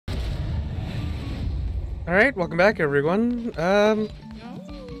Alright, welcome back everyone.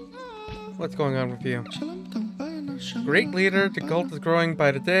 What's going on with you? Great leader, the cult is growing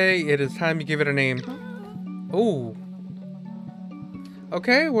by the day. It is time to give it a name. Ooh.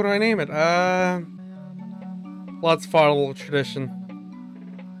 Okay, what do I name it? Let's follow tradition.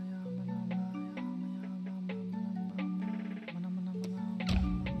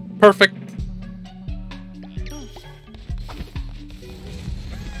 Perfect.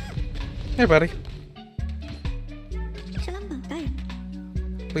 Hey, buddy.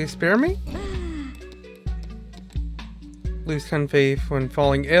 Please spare me? Lose 10 faith when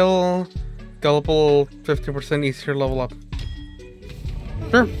falling ill. Gullible, 50% easier level up.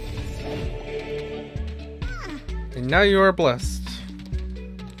 Sure. And now you are blessed.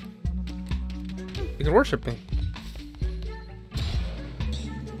 You can worship me.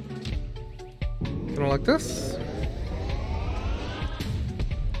 Gonna like this.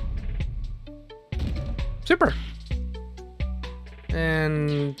 Super.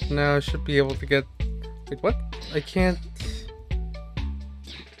 And now I should be able to get... Wait, what? I can't...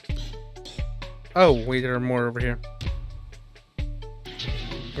 Oh, wait, there are more over here.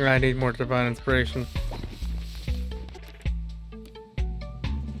 I need more divine inspiration.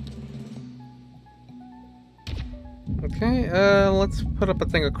 Okay, let's put up a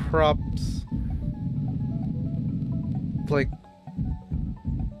thing of crops. Like...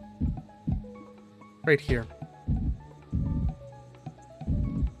 right here.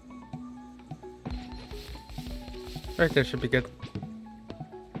 Right there should be good.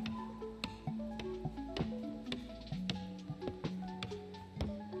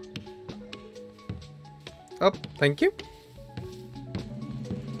 Oh, thank you.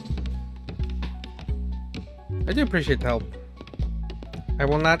 I do appreciate the help. I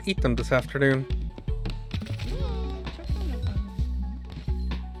will not eat them this afternoon.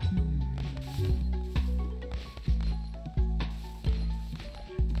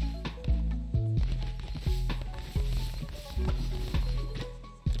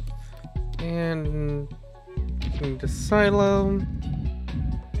 And the silo.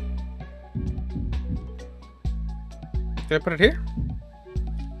 Did I put it here?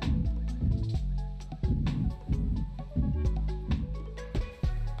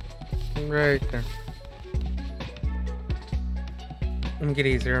 Right there. Make it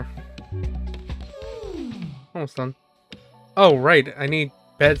easier. Almost done. Oh, right. I need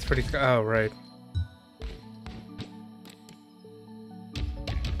beds for these. Oh, right.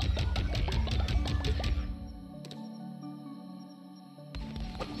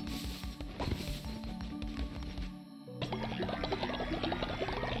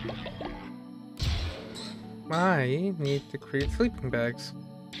 I need to create sleeping bags.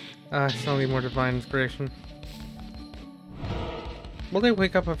 I still need more divine inspiration. Will they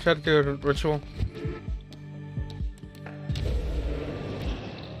wake up if I try to do a ritual?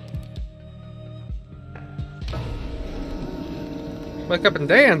 Wake up and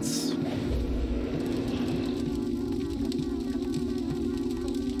dance!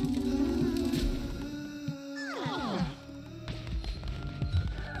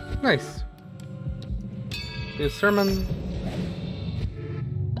 Nice. Do a sermon.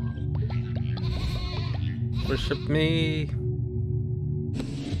 Worship me.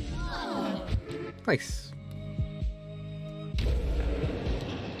 Nice.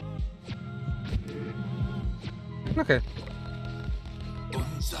 Okay.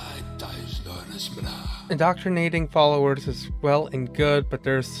 Indoctrinating followers is well and good, but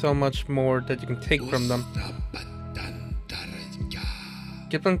there's so much more that you can take from them.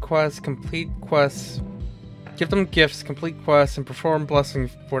 Give them quests, complete quests. Give them gifts, complete quests, and perform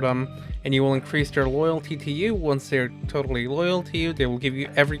blessings for them, and you will increase their loyalty to you. Once they are totally loyal to you, they will give you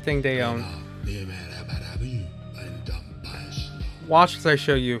everything they own. Watch as I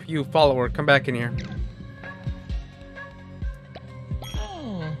show you. You follower, come back in here.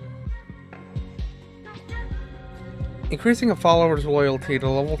 Increasing a follower's loyalty to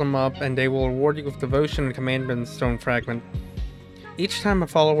level them up, and they will reward you with devotion and commandment stone fragment. Each time a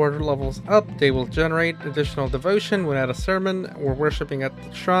follower levels up, they will generate additional devotion when at a sermon or worshipping at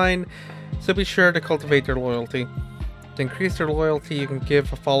the shrine, so be sure to cultivate their loyalty. To increase their loyalty, you can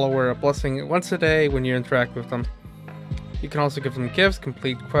give a follower a blessing once a day when you interact with them. You can also give them gifts,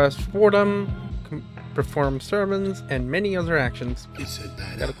 complete quests for them, perform sermons, and many other actions.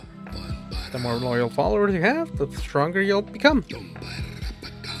 The more loyal followers you have, the stronger you'll become.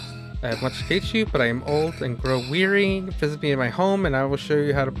 I have much to teach you, but I am old and grow weary. Visit me in my home, and I will show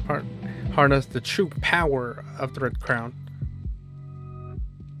you how to harness the true power of the Red Crown.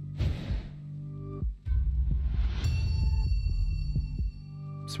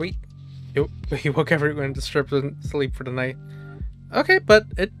 Sweet. He woke everyone to strip and sleep for the night. Okay, but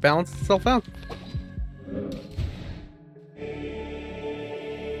it balanced itself out.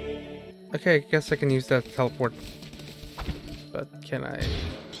 Okay, I guess I can use that to teleport. But can I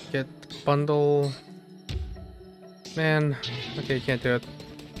get bundle? Man, okay, you can't do it.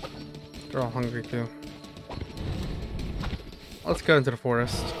 They're all hungry too. Let's go into the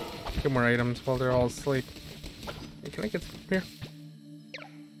forest. Get more items while they're all asleep. Hey, can I get some here?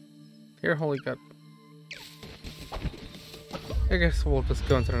 Here, holy god. I guess we'll just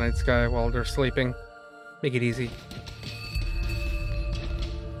go into the night sky while they're sleeping. Make it easy.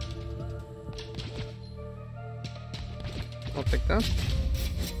 I'll take that.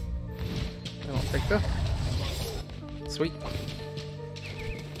 And I'll take that. Sweet.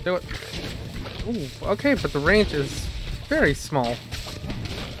 Do it. Ooh, okay, but the range is very small.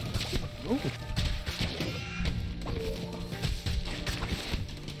 Ooh.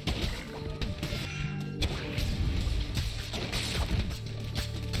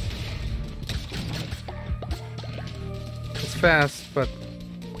 It's fast, but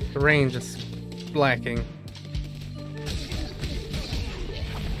the range is lacking.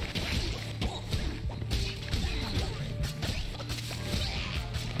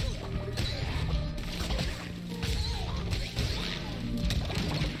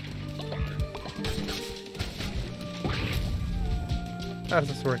 How does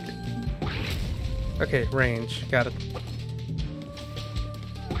this work? Okay, range. Got it.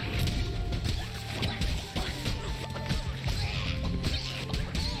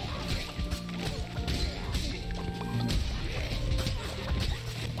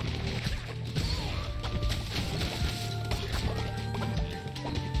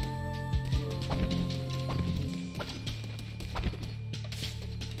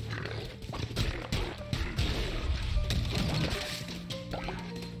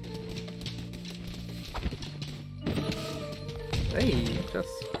 Hey, just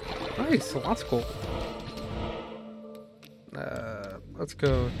nice. Well, that's cool. Let's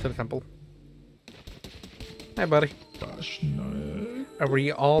go to the temple. Hi, buddy. Are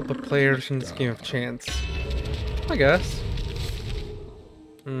we all the players in this game of chance? I guess.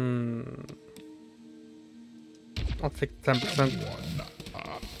 I'll take the 10%.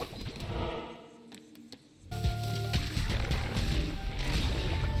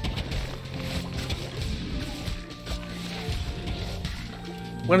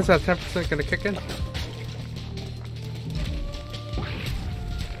 When is that 10% gonna kick in?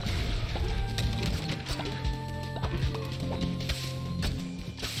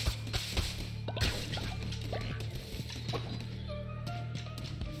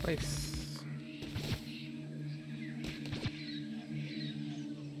 Nice.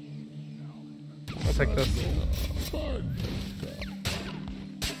 I'll take this.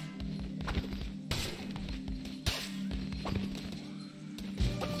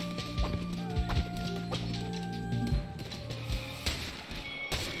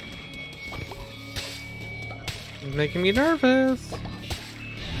 Making me nervous.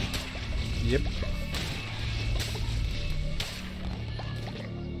 Yep.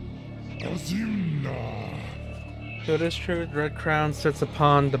 So it is true, the red crown sits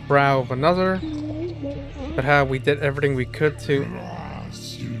upon the brow of another, but how we did everything we could to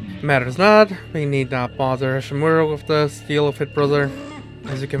matters not. We need not bother Shimura with this. Deal with it, brother,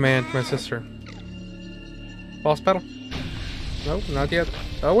 as you command, my sister. Boss battle? Nope, not yet.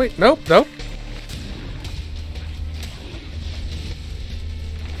 Oh wait, nope, nope.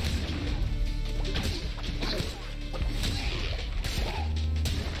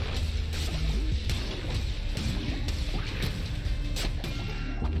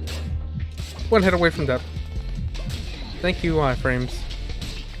 One hit away from death. Thank you, iframes.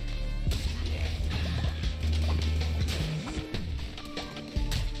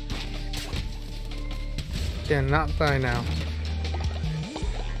 Cannot die now.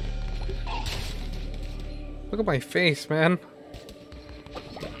 Look at my face, man.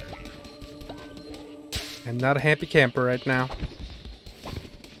 I'm not a happy camper right now.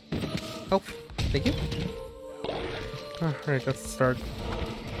 Oh, thank you. Alright, let's start.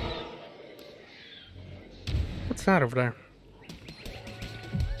 What's that over there?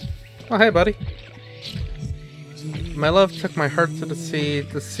 Oh, hey, buddy. My love took my heart to the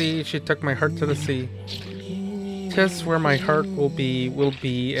sea, she took my heart to the sea. 'Tis where my heart will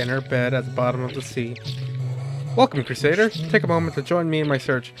be in her bed at the bottom of the sea. Welcome, Crusader. Take a moment to join me in my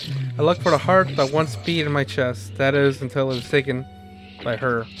search. I look for the heart that once beat in my chest. That is, until it was taken by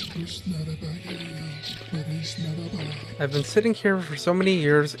her. I've been sitting here for so many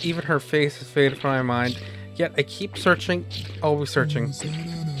years, even her face has faded from my mind. Yet I keep searching, always searching.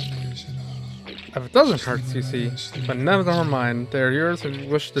 I have a dozen hearts, you see, but none of them are mine. They are yours if you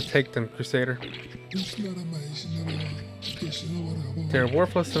wish to take them, Crusader. They are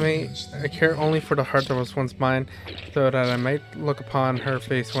worthless to me. I care only for the heart that was once mine, so that I might look upon her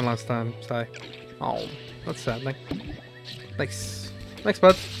face one last time. Sigh. Oh, that's saddening. Nice. Thanks,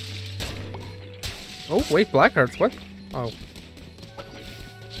 bud. Oh, wait, black hearts. What? Oh.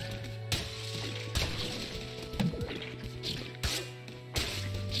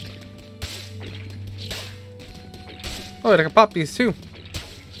 Oh, I can pop these too.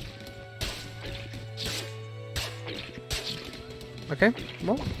 Okay,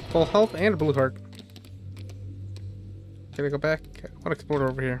 well, full health and a blue heart. Can I go back? I want to explore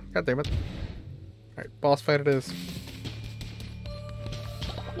over here. God damn it. Alright, boss fight it is.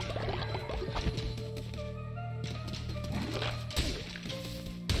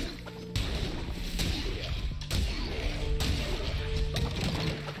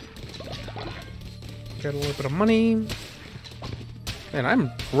 Got a little bit of money. Man,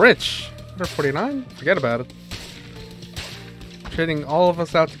 I'm rich. 149? Forget about it. Trading all of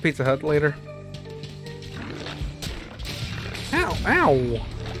us out to Pizza Hut later. Ow! Ow!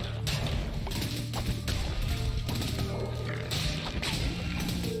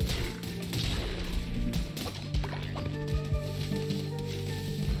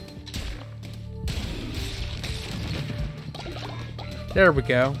 There we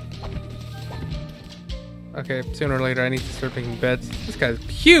go. Okay, sooner or later I need to start making beds. This guy's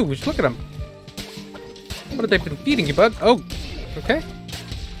huge! Look at him! What have they been feeding you, bud? Oh! Okay.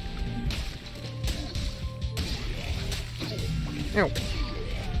 Ow.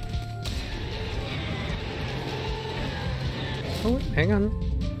 Oh, wait, hang on.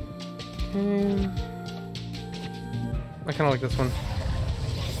 I kinda like this one.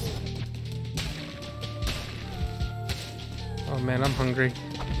 Oh man, I'm hungry.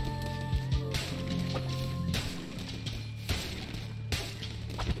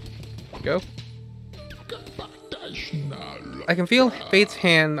 Go. I can feel Fate's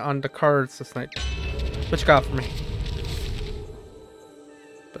hand on the cards this night. What you got for me?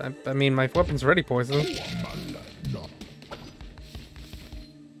 I mean, my weapon's already poisoned.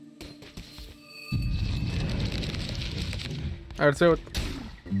 Alright, let's do it.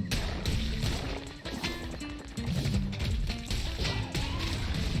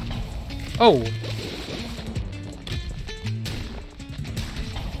 Oh!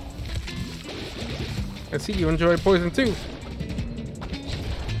 I see you enjoy poison too.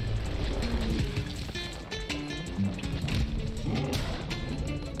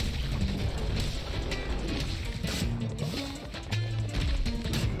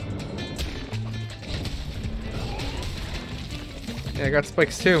 Yeah, I got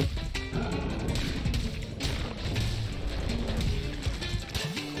spikes too.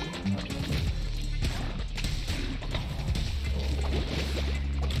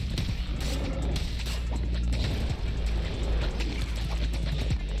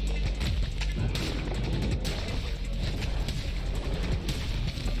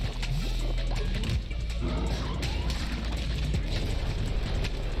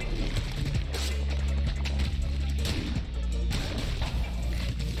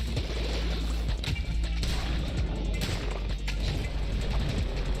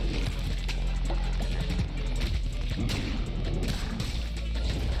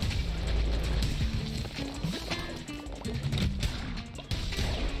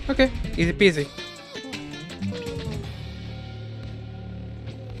 Okay, easy peasy.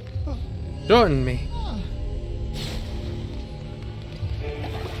 Join me.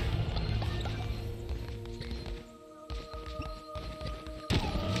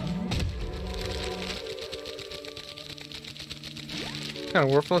 Kind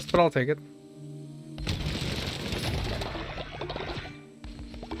of worthless, but I'll take it.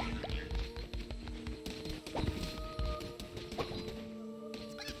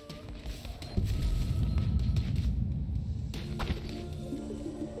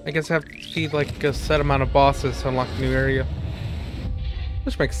 I guess I have to feed like a set amount of bosses to unlock a new area.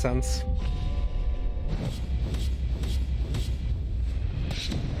 Which makes sense.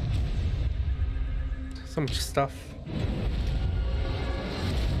 So much stuff.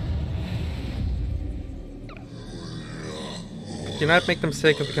 Do not make the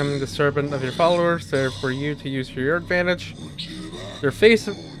mistake of becoming the servant of your followers. They're for you to use for your advantage. Their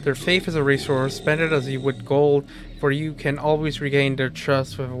faith is a resource. Spend it as you would gold, for you can always regain their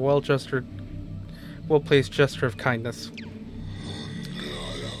trust with a well-placed gesture of kindness.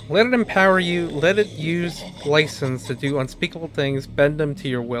 Let it empower you. Let it use license to do unspeakable things. Bend them to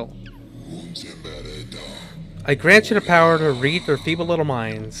your will. I grant you the power to read their feeble little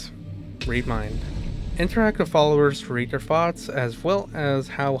minds. Read mind. Interact with followers to read their thoughts, as well as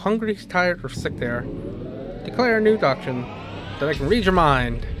how hungry, tired, or sick they are. Declare a new doctrine that I can read your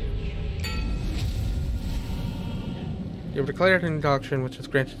mind. You have declared a new doctrine, which has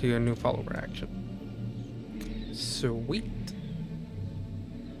granted you a new follower action. Sweet.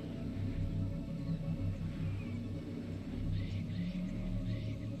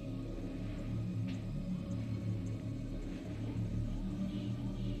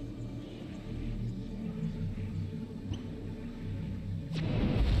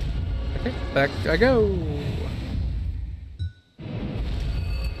 Okay, back I go.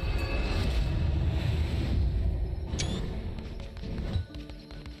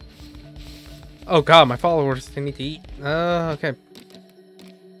 Oh god, my followers, they need to eat. Okay.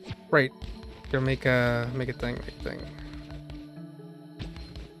 Right. Gonna make a thing.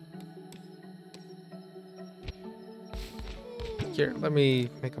 Here, let me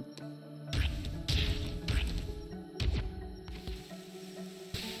make a...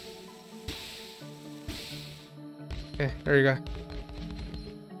 Okay, there you go.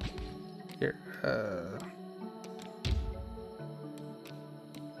 Here,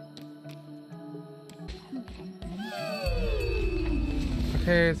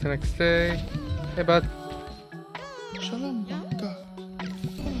 okay, it's the next day. Hey, bud. Shalom, Doctor.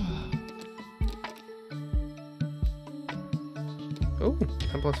 Oh,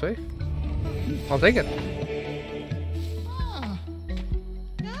 10 plus faith. I'll take it.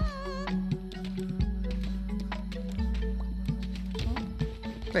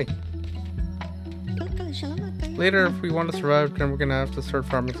 Hey. Later, if we want to survive, then we're gonna have to start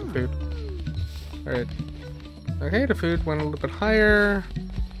farming some food. Alright. Okay, the food went a little bit higher,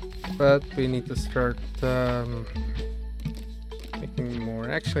 but we need to start making more.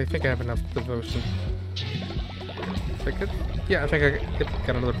 Actually, I think I have enough devotion. If I could, yeah, I think I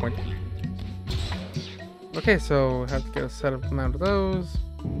got another point. Okay, so I have to get a set amount of those.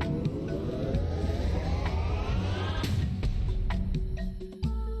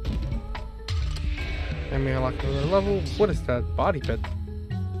 And we unlock another level. What is that? Body pit.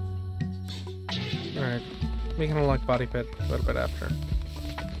 Alright. We can unlock body pit a little bit after.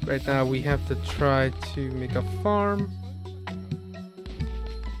 Right now we have to try to make a farm.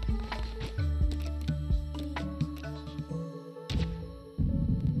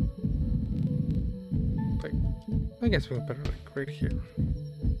 Like, I guess we can put it like right here.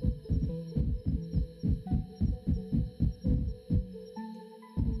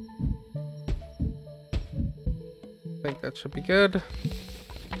 I think that should be good.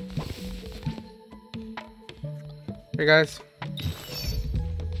 Hey guys.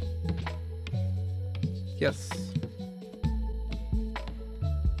 Yes.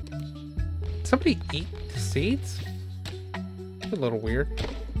 Somebody eat the seeds? That's a little weird.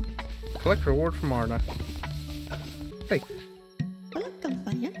 Collect reward from Arna. Hey.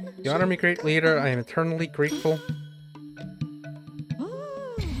 You honor me, great leader. I am eternally grateful.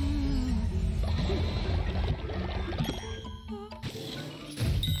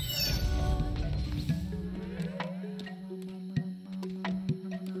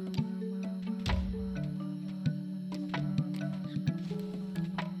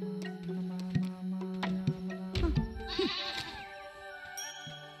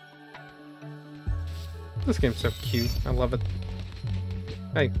 This game's so cute. I love it.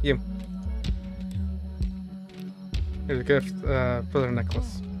 Hey, you. Here's a gift for the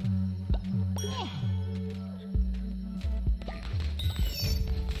necklace.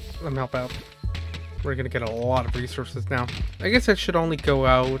 Let me help out. We're gonna get a lot of resources now. I guess I should only go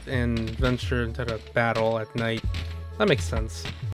out and venture into the battle at night. That makes sense.